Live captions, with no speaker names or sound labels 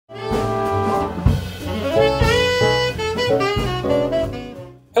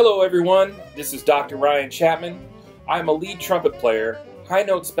Hello everyone, this is Dr. Ryan Chapman. I'm a lead trumpet player, high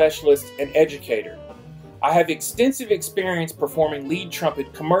note specialist, and educator. I have extensive experience performing lead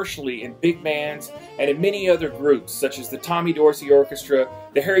trumpet commercially in big bands and in many other groups such as the Tommy Dorsey Orchestra,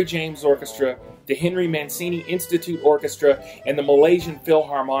 the Harry James Orchestra, the Henry Mancini Institute Orchestra, and the Malaysian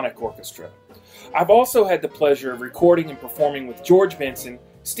Philharmonic Orchestra. I've also had the pleasure of recording and performing with George Benson,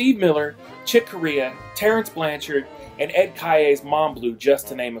 Steve Miller, Chick Corea, Terrence Blanchard, and Ed Kaye's Mom Blue, just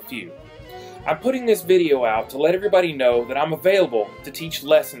to name a few. I'm putting this video out to let everybody know that I'm available to teach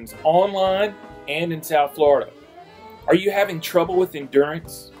lessons online and in South Florida. Are you having trouble with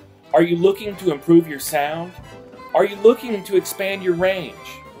endurance? Are you looking to improve your sound? Are you looking to expand your range?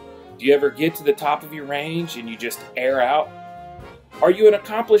 Do you ever get to the top of your range and you just air out? Are you an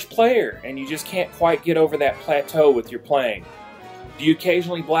accomplished player and you just can't quite get over that plateau with your playing? Do you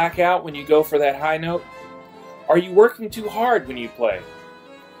occasionally black out when you go for that high note? Are you working too hard when you play?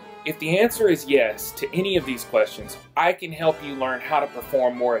 If the answer is yes to any of these questions, I can help you learn how to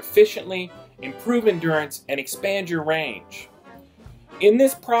perform more efficiently, improve endurance, and expand your range. In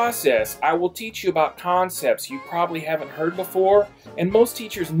this process, I will teach you about concepts you probably haven't heard before and most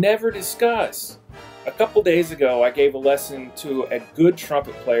teachers never discuss. A couple days ago, I gave a lesson to a good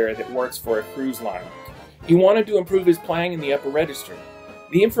trumpet player that works for a cruise line. He wanted to improve his playing in the upper register.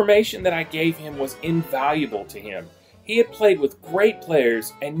 The information that I gave him was invaluable to him. He had played with great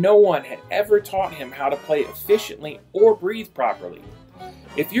players and no one had ever taught him how to play efficiently or breathe properly.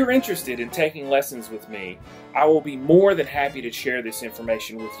 If you're interested in taking lessons with me, I will be more than happy to share this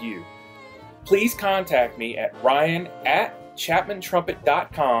information with you. Please contact me at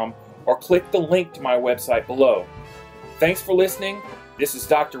ryan@chapmantrumpet.com or click the link to my website below. Thanks for listening. This is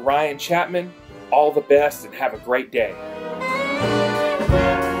Dr. Ryan Chapman. All the best and have a great day.